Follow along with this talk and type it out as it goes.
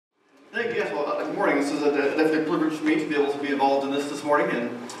Good morning. This is definitely a privilege for me to be able to be involved in this morning,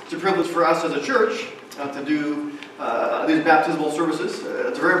 and it's a privilege for us as a church to do these baptismal services.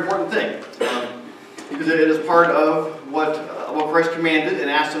 It's a very important thing because it is part of what Christ commanded and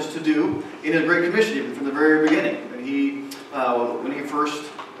asked us to do in His Great Commission, even from the very beginning. When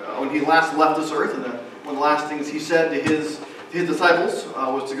He last left this earth, and one of the last things He said to His disciples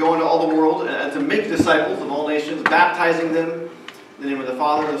was to go into all the world and to make disciples of all nations, baptizing them in the name of the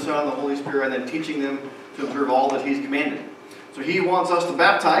Father, the Son, and the Holy Spirit, and then teaching them to observe all that He's commanded. So He wants us to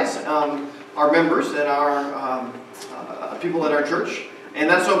baptize our members and our people in our church. And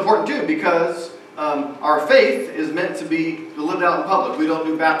that's so important too, because our faith is meant to be lived out in public. We don't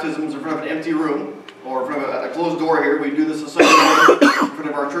do baptisms in front of an empty room or in front of a closed door here. We do this a Sunday morning in front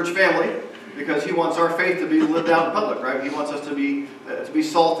of our church family, because He wants our faith to be lived out in public, right? He wants us to be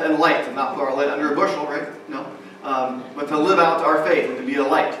salt and light, and not put our light under a bushel, right? No. But to live out our faith and to be a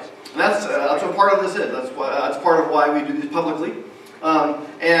light. And that's what part of this is. That's part of why we do these publicly.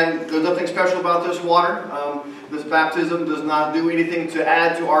 And there's nothing special about this water. This baptism does not do anything to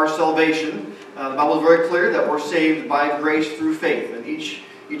add to our salvation. The Bible is very clear that we're saved by grace through faith. And each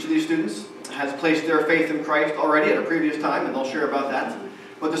of these students has placed their faith in Christ already at a previous time, and they'll share about that.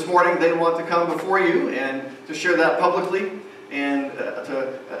 But this morning they want to come before you and to share that publicly, and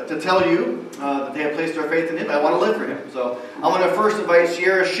to tell you that they have placed their faith in Him. I want to live for Him. So I'm going to first invite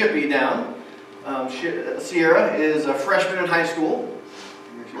Sierra Shippy down. Sierra is a freshman in high school.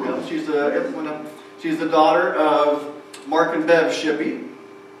 Here she goes. She's the daughter of Mark and Bev Shippy.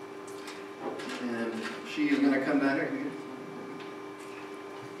 And she is going to come down here.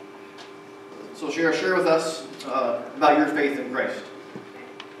 So Sierra, share with us about your faith in Christ.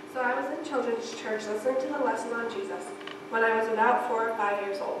 So I was in children's church listening to the lesson on Jesus when I was about 4 or 5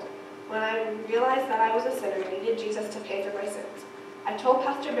 years old, when I realized that I was a sinner and needed Jesus to pay for my sins. I told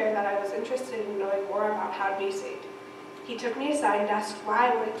Pastor Bear that I was interested in knowing more about how to be saved. He took me aside and asked why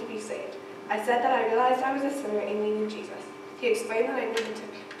I wanted to be saved. I said that I realized I was a sinner and needed Jesus. He explained that I needed to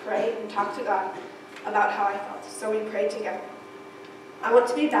pray and talk to God about how I felt, so we prayed together. I want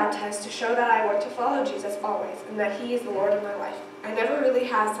to be baptized to show that I want to follow Jesus always and that He is the Lord of my life. I never really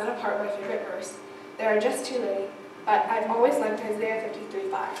have set apart my favorite verse. There are just too many, but I've always liked Isaiah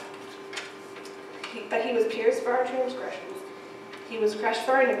 53:5. But He was pierced for our transgressions. He was crushed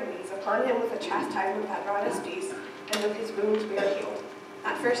for our iniquities. Upon Him was a chastisement that brought us peace, and with His wounds we are healed.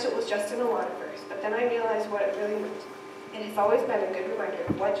 At first it was just an alarm verse, but then I realized what it really meant. It has always been a good reminder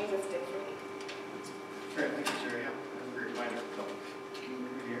of what Jesus did for me. Great, thank you, Sarah. That's a great reminder.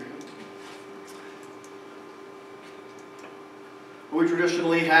 We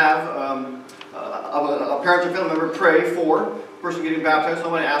traditionally have a parent or family member pray for the person getting baptized. So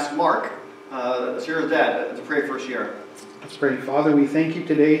I'm going to ask Mark, Sierra's dad, to pray for Sierra. Let's pray. Father, we thank You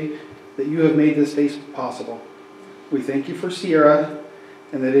today that You have made this day possible. We thank You for Sierra,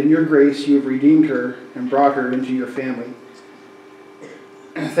 and that in Your grace You have redeemed her and brought her into Your family.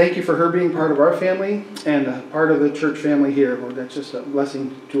 Thank You for her being part of our family and a part of the church family here. Lord, that's just a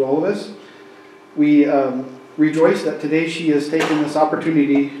blessing to all of us. We rejoice that today she has taken this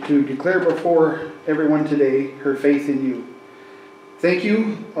opportunity to declare before everyone today her faith in You. Thank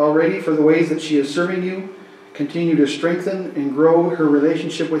You already for the ways that she is serving You. Continue to strengthen and grow her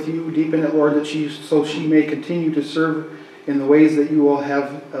relationship with You. Deepen it, Lord, that so she may continue to serve in the ways that You will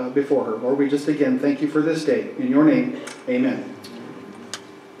have before her. Lord, we just again thank You for this day. In Your name, amen.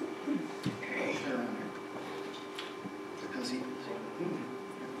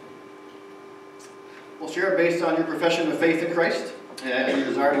 Well, Sierra, based on your profession of faith in Christ and your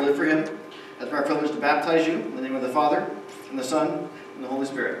desire to live for Him, it's our privilege to baptize you in the name of the Father, and the Son, and the Holy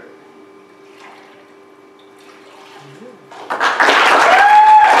Spirit.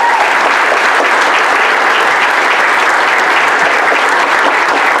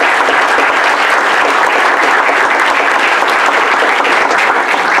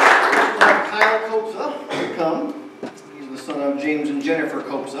 Kathryn Kopsa, come. He's the son of James and Jennifer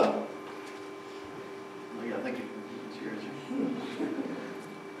Kopsa. Thank you.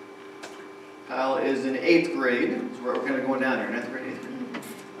 Kyle is in 8th grade. So we're kind of going down here, 9th grade, 8th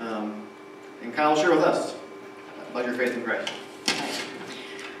grade. And Kyle, share with us about your faith in Christ.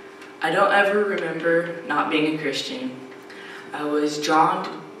 I don't ever remember not being a Christian. I was drawn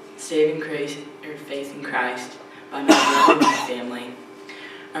to saving Christ, or faith in Christ, by my brother and my family.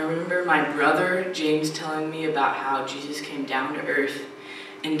 I remember my brother James telling me about how Jesus came down to earth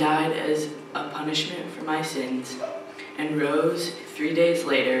and died as a punishment for my sins, and rose 3 days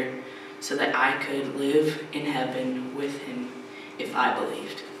later so that I could live in heaven with Him if I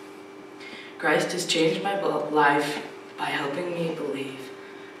believed. Christ has changed my life by helping me believe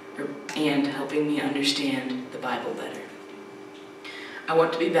and helping me understand the Bible better. I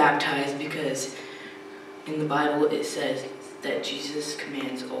want to be baptized because in the Bible it says that Jesus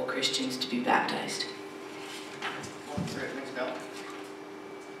commands all Christians to be baptized. Great, thanks, Cal.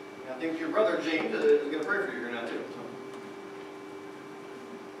 I think your brother James is going to pray for you here now too.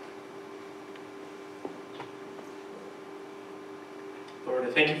 Lord,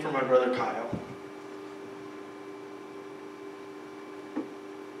 I thank you for my brother Kyle.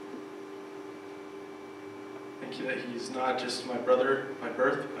 Thank you that he's not just my brother by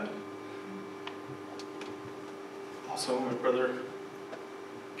birth, but also my brother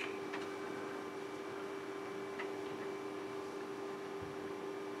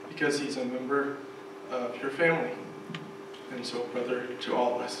because he's a member of your family, and so brother to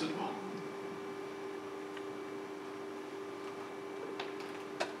all of us as well.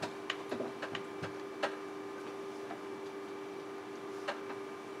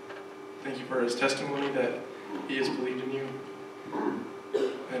 Thank you for his testimony that he has believed in you,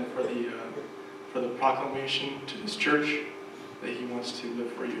 and for the proclamation to this church that he wants to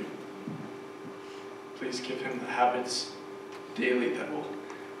live for you. Please give him the habits daily that will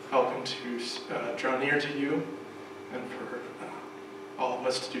help him to draw near to you, and for all of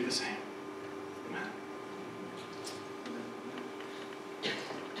us to do the same. Amen.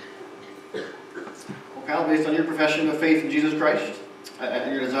 Well, Kyle, based on your profession of faith in Jesus Christ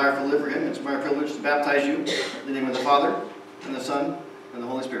and your desire to live for him, it's my privilege to baptize you in the name of the Father, and the Son, and the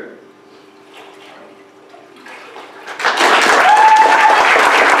Holy Spirit.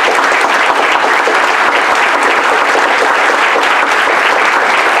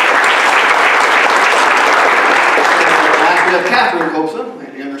 We have Kathryn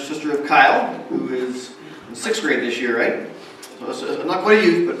Kopsa, a younger sister of Kyle, who is in 6th grade this year, right? So not quite a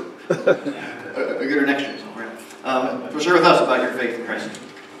youth, but a gooder next year. So, right. Share with us about your faith in Christ.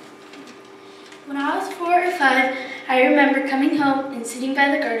 When I was 4 or 5, I remember coming home and sitting by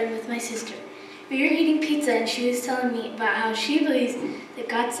the garden with my sister. We were eating pizza and she was telling me about how she believes that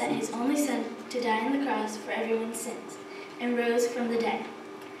God sent his only son to die on the cross for everyone's sins and rose from the dead.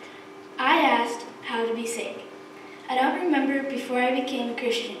 I asked how to be saved. I don't remember before I became a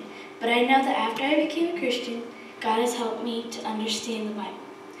Christian, but I know that after I became a Christian, God has helped me to understand the Bible.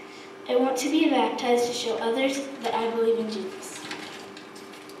 I want to be baptized to show others that I believe in Jesus.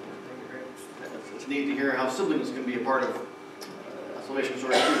 It's neat to hear how siblings can be a part of a salvation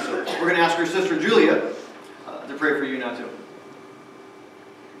story too. So we're going to ask your sister Julia to pray for you now too.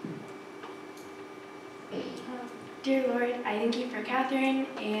 Dear Lord, I thank you for Kathryn,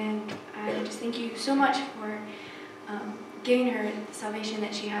 and I just thank you so much for giving her the salvation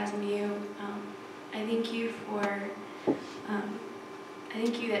that she has in you. I thank you for, I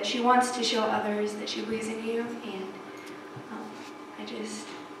thank you that she wants to show others that she believes in you, and I just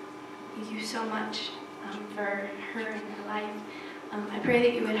thank you so much for her and her life. I pray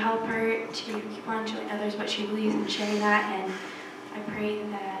that you would help her to keep on showing others what she believes and sharing that, and I pray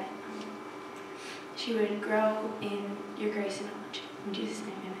that she would grow in your grace and knowledge. In Jesus'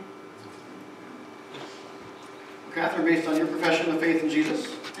 name, amen. Kathryn, based on your profession of faith in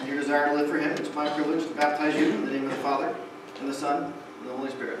Jesus and your desire to live for him, it's my privilege to baptize you in the name of the Father, and the Son, and the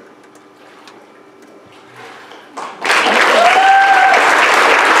Holy Spirit.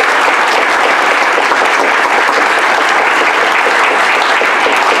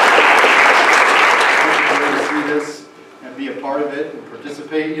 Part of it and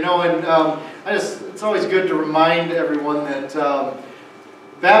participate, you know, and it's always good to remind everyone that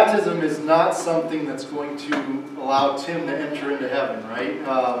baptism is not something that's going to allow Tim to enter into heaven, right?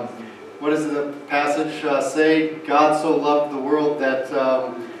 What does the passage say? God so loved the world that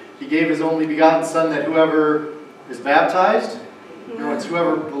he gave his only begotten Son, that whoever is baptized, it's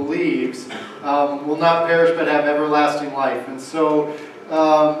whoever believes, will not perish but have everlasting life. And so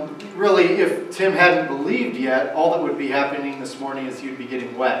really, if Tim hadn't believed yet, all that would be happening this morning is he'd be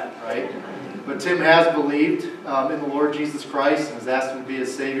getting wet, right? But Tim has believed in the Lord Jesus Christ and has asked him to be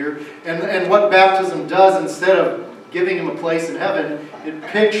his Savior. And what baptism does, instead of giving him a place in heaven, it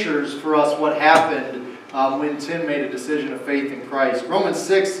pictures for us what happened when Tim made a decision of faith in Christ. Romans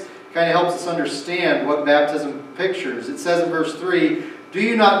 6 kind of helps us understand what baptism pictures. It says in verse 3, "Do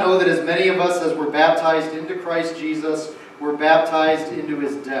you not know that as many of us as were baptized into Christ Jesus were baptized into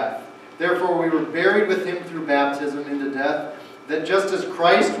his death? Therefore we were buried with him through baptism into death, that just as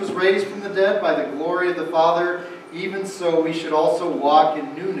Christ was raised from the dead by the glory of the Father, even so we should also walk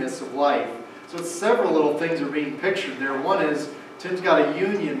in newness of life." So it's several little things are being pictured there. One is Tim's got a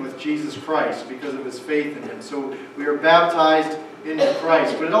union with Jesus Christ because of his faith in him. So we are baptized into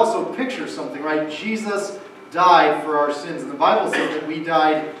Christ. But it also pictures something, right? Jesus died for our sins. And the Bible says that we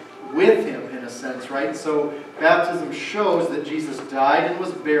died with him in a sense, right? So baptism shows that Jesus died and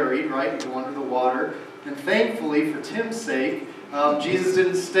was buried, right? You go under the water. And thankfully, for Tim's sake, Jesus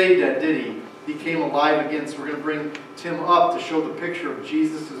didn't stay dead, did he? He came alive again. So we're going to bring Tim up to show the picture of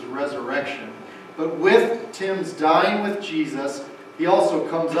Jesus' resurrection. But with Tim's dying with Jesus, he also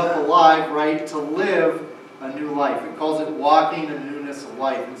comes up alive, right, to live a new life. It calls it walking in newness of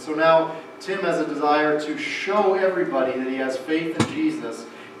life. And so now Tim has a desire to show everybody that he has faith in Jesus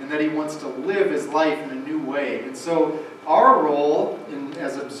and that he wants to live his life in a new way. And so our role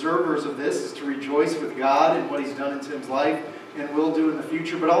as observers of this is to rejoice with God in what he's done in Tim's life and will do in the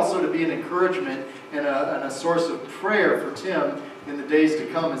future, but also to be an encouragement and a source of prayer for Tim in the days to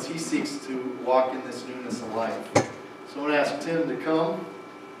come as he seeks to walk in this newness of life. So I'm going to ask Tim to come.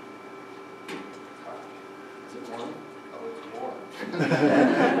 Is it one? Oh, it's more.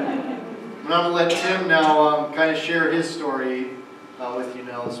 I'm going to let Tim now kind of share his story with you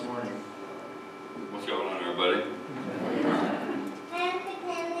now this morning. What's going on, everybody?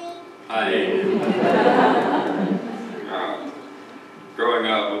 Hi. Growing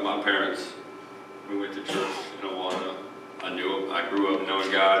up with my parents, we went to church in Omaha. I grew up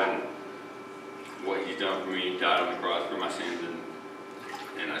knowing God and what he's done for me. He died on the cross for my sins,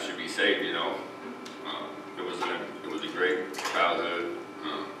 and I should be saved, you know. It was a great childhood.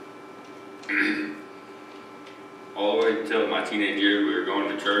 All the way till my teenage years, we were going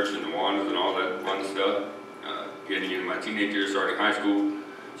to church and the Awanas and all that fun stuff. Getting into my teenage years, starting high school,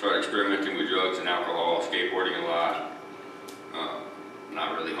 started experimenting with drugs and alcohol, skateboarding a lot.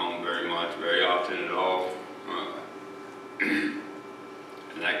 Not really home very often at all. And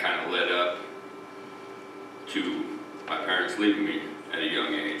that kind of led up to my parents leaving me at a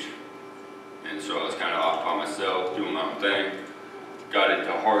young age. And so I was kind of off by myself, doing my own thing. Got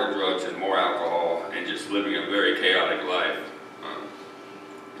into harder drugs and more alcohol and just living a very chaotic life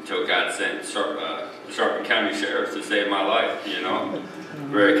until God sent the Sarpent County Sheriffs to save my life, you know.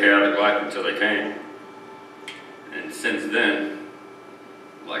 Very chaotic life until they came. And since then,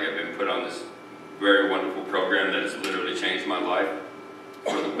 like, I've been put on this very wonderful program that has literally changed my life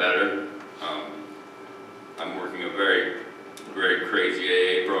for the better. I'm working a very, very crazy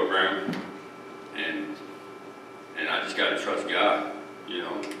AA program, and I just got to trust God, you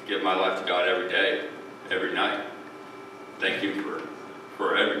know, give my life to God every day, every night. Thank Him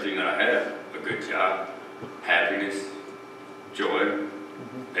for everything that I have, a good job, happiness, joy,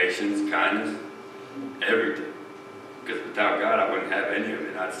 patience, kindness, everything. Because without God, I wouldn't have any of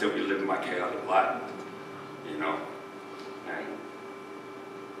it. I'd still be living my chaotic life, you know. And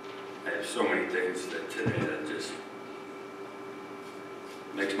I have so many things today that just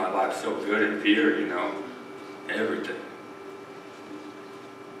makes my life so good and pure, you know. Everything.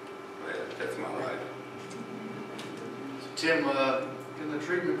 But that's my life. Tim, in the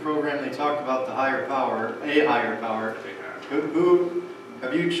treatment program, they talk about the higher power, a higher power. Who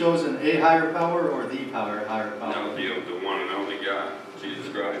have you chosen, a higher power or the higher power? No, the one and only God, Jesus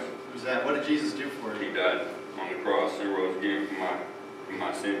Christ. Who's that? What did Jesus do for you? He died on the cross and rose again for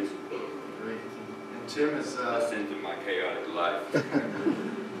my sins. Great. And Tim is... the sins of my chaotic life.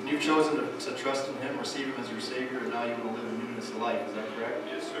 You've chosen to trust in Him, receive Him as your Savior, and now you want to live in newness of life. Is that correct?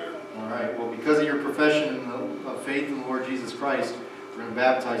 Yes, sir. All right. Well, because of your profession of faith in the Lord Jesus Christ, we're going to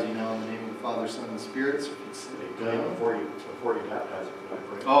baptize you now in the name of the Father, Son, and the Spirit. So it's before you baptize him, can I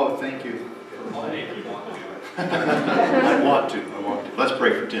pray? Oh, thank you. I want to. Let's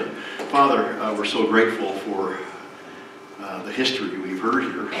pray for Tim. Father, we're so grateful for the history we've heard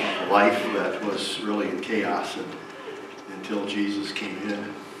here, a life that was really in chaos until Jesus came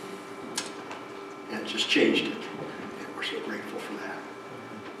in and just changed it. And we're so grateful for that.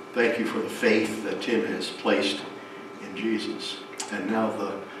 Thank you for the faith that Tim has placed in Jesus. And now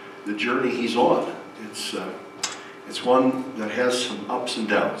the journey he's on, it's one that has some ups and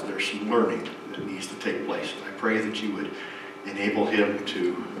downs. There's some learning that needs to take place. And I pray that you would enable him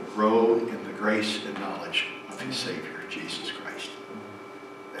to grow in the grace and knowledge of his Savior, Jesus Christ.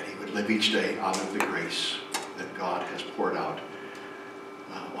 That he would live each day out of the grace that God has poured out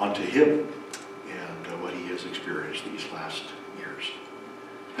onto him and what he has experienced these last years.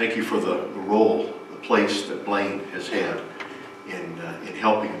 Thank you for the role, the place that Blane has had in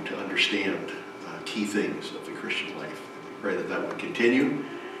helping him to understand key things of the Christian life. We pray that that would continue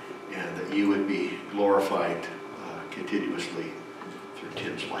and that you would be glorified continuously through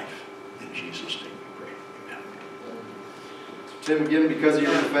Tim's life. In Jesus' name we pray. Amen. Tim, again, because of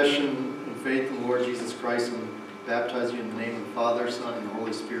your profession and faith in the Lord Jesus Christ, and baptize you in the name of the Father, Son, and the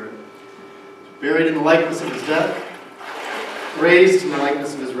Holy Spirit. Buried in the likeness of his death, raised in the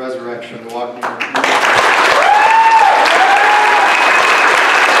likeness of his resurrection, walking in